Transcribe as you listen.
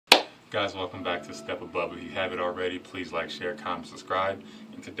Guys, welcome back to Step Above. If you haven't already, please like, share, comment, subscribe.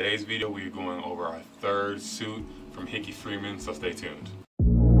 In today's video, we are going over our third suit from Hickey Freeman, so stay tuned.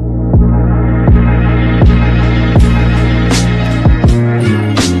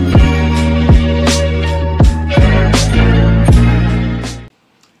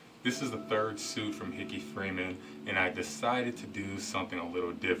 This is the third suit from Hickey Freeman, and I decided to do something a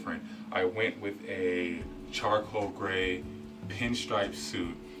little different. I went with a charcoal gray pinstripe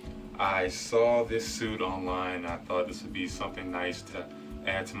suit. I saw this suit online. I thought this would be something nice to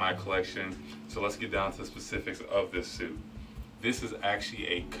add to my collection. So let's get down to the specifics of this suit. This is actually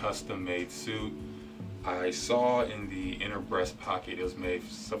a custom-made suit. I saw in the inner breast pocket it was made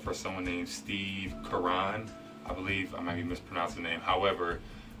for someone named Steve Karan. I believe I might be mispronouncing the name. However,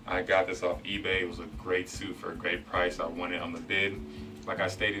 I got this off eBay. It was a great suit for a great price. I won it on the bid. Like I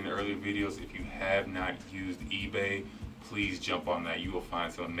stated in the earlier videos, if you have not used eBay, please jump on that. You will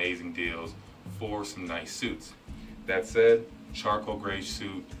find some amazing deals for some nice suits. That said, charcoal gray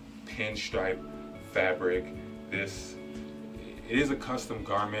suit, pinstripe fabric. It is a custom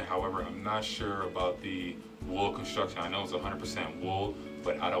garment. However, I'm not sure about the wool construction. I know it's 100% wool,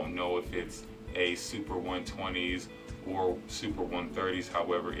 but I don't know if it's a super 120s or super 130s.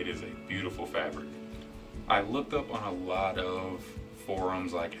 However, it is a beautiful fabric. I looked up on a lot of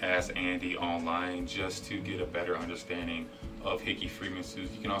forums like Ask Andy online just to get a better understanding of Hickey Freeman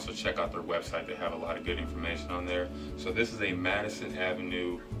suits. You can also check out their website. They have a lot of good information on there. So this is a Madison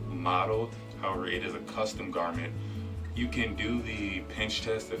Avenue model. However, it is a custom garment. You can do the pinch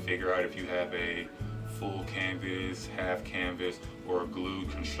test to figure out if you have a full canvas, half canvas, or a glued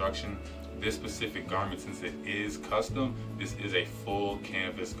construction. This specific garment, since it is custom, this is a full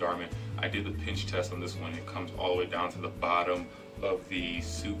canvas garment. I did the pinch test on this one. It comes all the way down to the bottom of the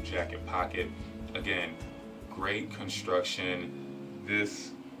suit jacket pocket. Again, great construction.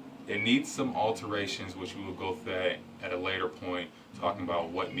 It needs some alterations, which we will go through that at a later point, talking about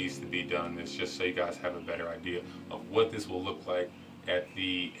what needs to be done. This just so you guys have a better idea of what this will look like at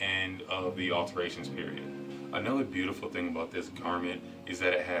the end of the alterations period. Another beautiful thing about this garment is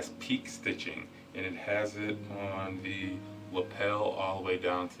that it has peak stitching, and it has it on the lapel all the way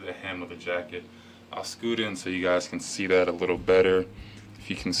down to the hem of the jacket. I'll scoot in so you guys can see that a little better. If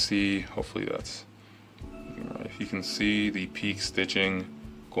you can see, hopefully that's right. If you can see the peak stitching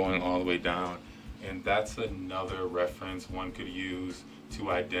going all the way down, and that's another reference one could use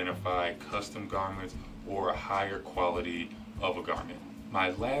to identify custom garments or a higher quality of a garment.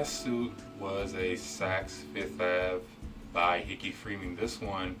 My last suit was a Saks Fifth Ave by Hickey Freeman. This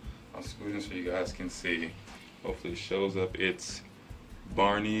one, I'll scoot in so you guys can see. Hopefully it shows up. It's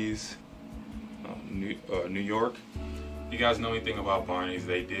Barney's, New York. If you guys know anything about Barney's,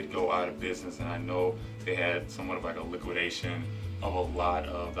 they did go out of business, and I know they had somewhat of like a liquidation of a lot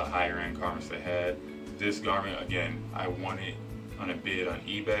of the higher end garments they had. This garment, again, I won it on a bid on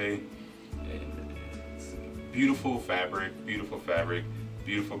eBay. It's beautiful fabric, beautiful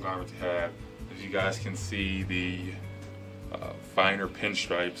garment to have. As you guys can see, the finer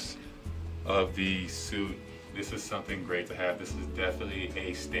pinstripes of the suit. This is something great to have. This is definitely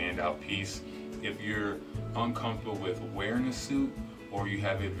a standout piece. If you're uncomfortable with wearing a suit, or you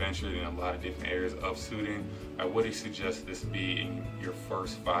have adventured in a lot of different areas of suiting, I would suggest this be in your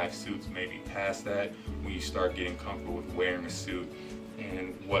first 5 suits, maybe past that, when you start getting comfortable with wearing a suit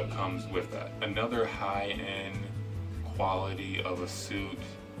and what comes with that. Another high-end quality of a suit,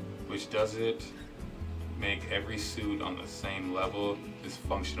 which doesn't make every suit on the same level, is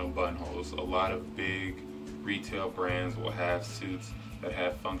functional buttonholes. A lot of big retail brands will have suits that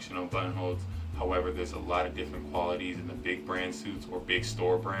have functional buttonholes. However, there's a lot of different qualities in the big brand suits or big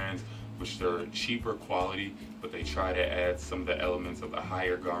store brands, which are cheaper quality, but they try to add some of the elements of the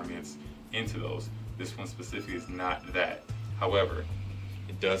higher garments into those. This one specifically is not that. However,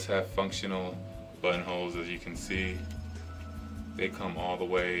 it does have functional buttonholes. As you can see, they come all the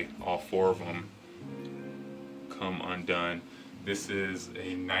way, all 4 of them come undone. This is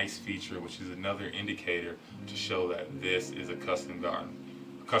a nice feature, which is another indicator to show that this is a custom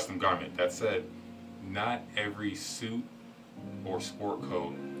garment. That said, not every suit or sport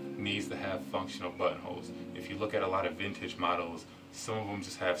coat needs to have functional buttonholes. If you look at a lot of vintage models, some of them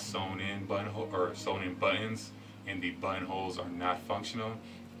just have sewn in buttons, and the buttonholes are not functional.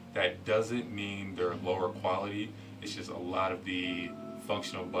 That doesn't mean they're lower quality. It's just a lot of the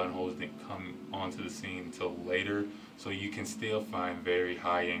functional buttonholes didn't come onto the scene until later. So you can still find very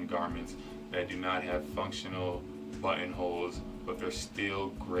high-end garments that do not have functional buttonholes, but they're still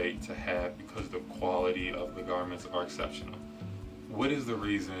great to have because the quality of the garments are exceptional. What is the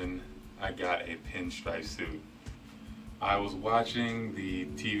reason I got a pinstripe suit? I was watching the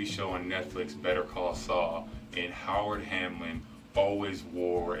TV show on Netflix, Better Call Saul, and Howard Hamlin always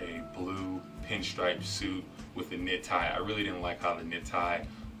wore a blue pinstripe suit with a knit tie. I really didn't like how the knit tie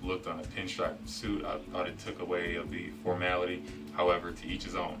looked on a pinstripe suit. I thought it took away of the formality. However, to each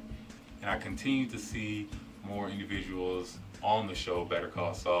his own. And I continue to see more individuals on the show Better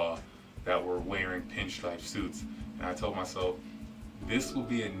Call Saul that were wearing pinstripe suits. And I told myself, this will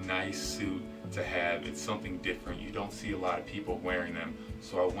be a nice suit to have. It's something different. You don't see a lot of people wearing them.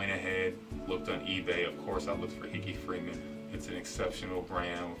 So I went ahead, looked on eBay. Of course, I looked for Hickey Freeman. It's an exceptional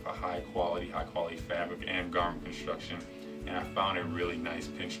brand with a high quality fabric and garment construction. And I found a really nice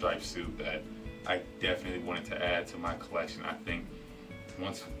pinstripe suit that I definitely wanted to add to my collection. I think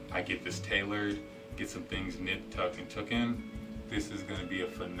once I get this tailored, get some things knit, tucked, and took in, this is going to be a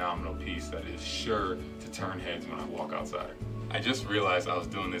phenomenal piece that is sure to turn heads when I walk outside. I just realized I was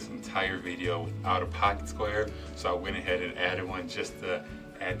doing this entire video without a pocket square, so I went ahead and added one just to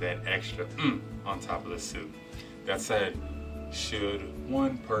add that extra on top of the suit. That said, should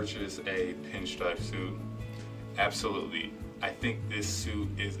one purchase a pinstripe suit? Absolutely. I think this suit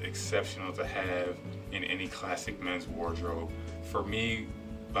is exceptional to have in any classic men's wardrobe. For me,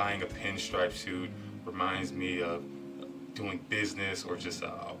 buying a pinstripe suit reminds me of doing business or just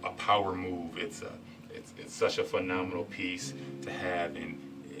a power move. It's such a phenomenal piece to have, and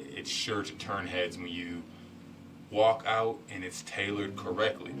it's sure to turn heads when you walk out and it's tailored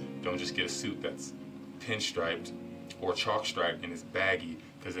correctly. Don't just get a suit that's pinstriped or chalk striped and it's baggy,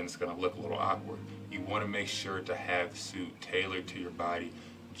 because then it's going to look a little awkward. You want to make sure to have the suit tailored to your body,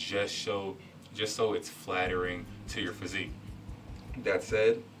 just so it's flattering to your physique. That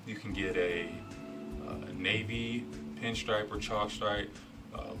said, you can get a navy pinstripe or chalk stripe,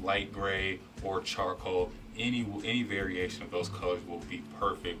 light gray or charcoal. Any variation of those colors will be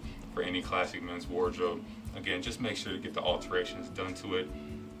perfect for any classic men's wardrobe. Again, just make sure to get the alterations done to it.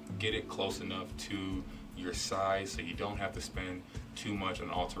 Get it close enough to your size so you don't have to spend too much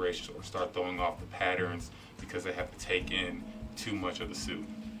on alterations or start throwing off the patterns because they have to take in too much of the suit.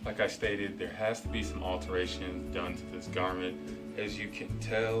 Like I stated, there has to be some alterations done to this garment. As you can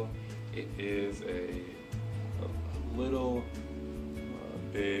tell, it is a little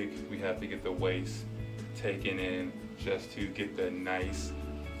big. We have to get the waist taken in just to get the nice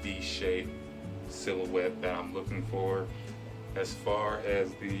V-shaped silhouette that I'm looking for. As far as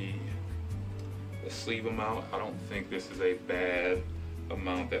the sleeve amount, I don't think this is a bad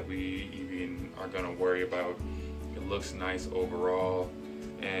amount that we even are going to worry about. It looks nice overall,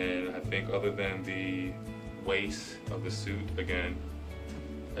 and I think other than the waist of the suit, again,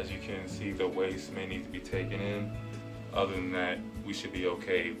 as you can see, the waist may need to be taken in. Other than that, we should be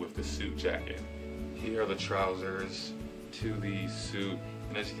okay with the suit jacket. Here are the trousers to the suit,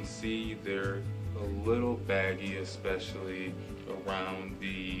 and as you can see, they're a little baggy, especially around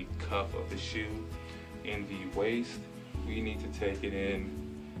the cuff of the shoe. In the waist, we need to take it in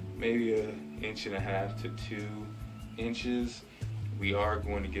maybe 1.5 inches to 2 inches. We are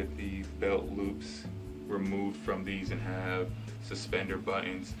going to get the belt loops removed from these and have suspender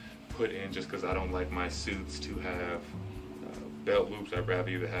buttons put in, just because I don't like my suits to have belt loops. I'd rather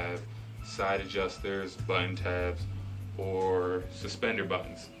either have side adjusters, button tabs, or suspender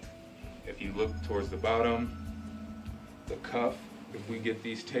buttons. If you look towards the bottom, the cuff, if we get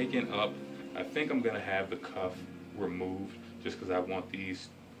these taken up, I think I'm going to have the cuff removed just because I want these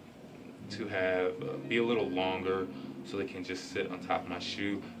to have be a little longer so they can just sit on top of my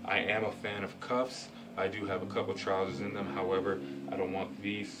shoe. I am a fan of cuffs. I do have a couple trousers in them. However, I don't want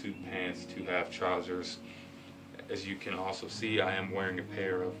these suit pants to have trousers. As you can also see, I am wearing a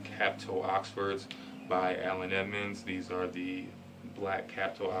pair of cap-toe Oxfords by Allen Edmonds. These are the black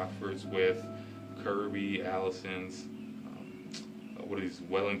cap-toe Oxfords with Kirby Allison's what are these,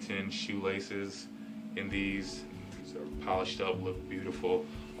 Wellington shoelaces in these. These are polished up, look beautiful.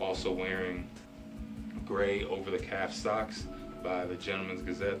 Also wearing gray over the calf socks by the Gentleman's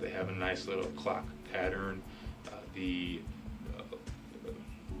Gazette. They have a nice little clock pattern. I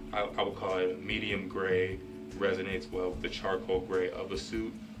would call it medium gray, resonates well with the charcoal gray of the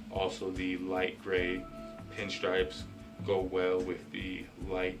suit. Also the light gray pinstripes go well with the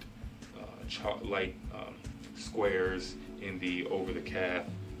light squares in the over the calf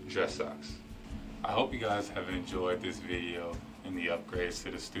dress socks. I hope you guys have enjoyed this video and the upgrades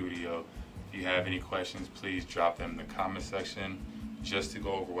to the studio. If you have any questions, please drop them in the comment section. Just to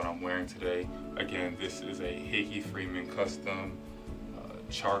go over what I'm wearing today, again, this is a Hickey Freeman custom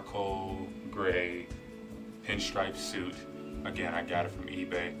charcoal gray pinstripe suit. Again, I got it from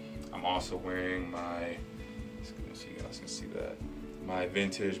eBay. I'm also wearing my, so you guys can see that, my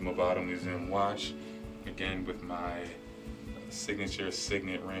vintage Movado Museum watch, again with my signature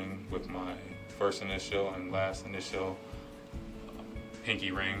signet ring with my first initial and last initial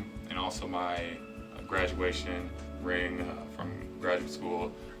pinky ring, and also my graduation ring from graduate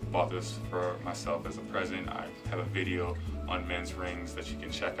school. Bought this for myself as a present. I have a video on men's rings that you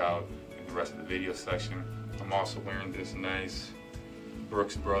can check out in the rest of the video section. I'm also wearing this nice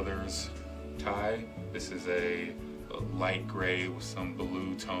Brooks Brothers tie. This is a light gray with some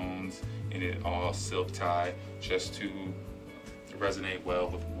blue tones in it, all silk tie, just to resonate well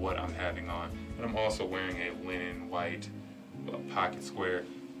with what I'm having on. And I'm also wearing a linen white pocket square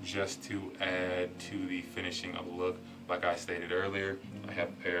just to add to the finishing of the look. Like I stated earlier, I have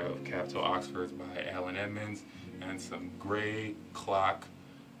a pair of Cap-Toe Oxfords by Allen Edmonds and some gray clock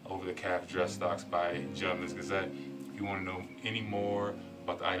over the calf dress stocks by Gentleman's Gazette. If you want to know any more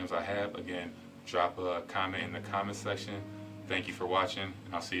about the items I have, again, drop a comment in the comment section. Thank you for watching,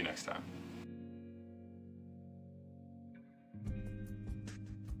 and I'll see you next time.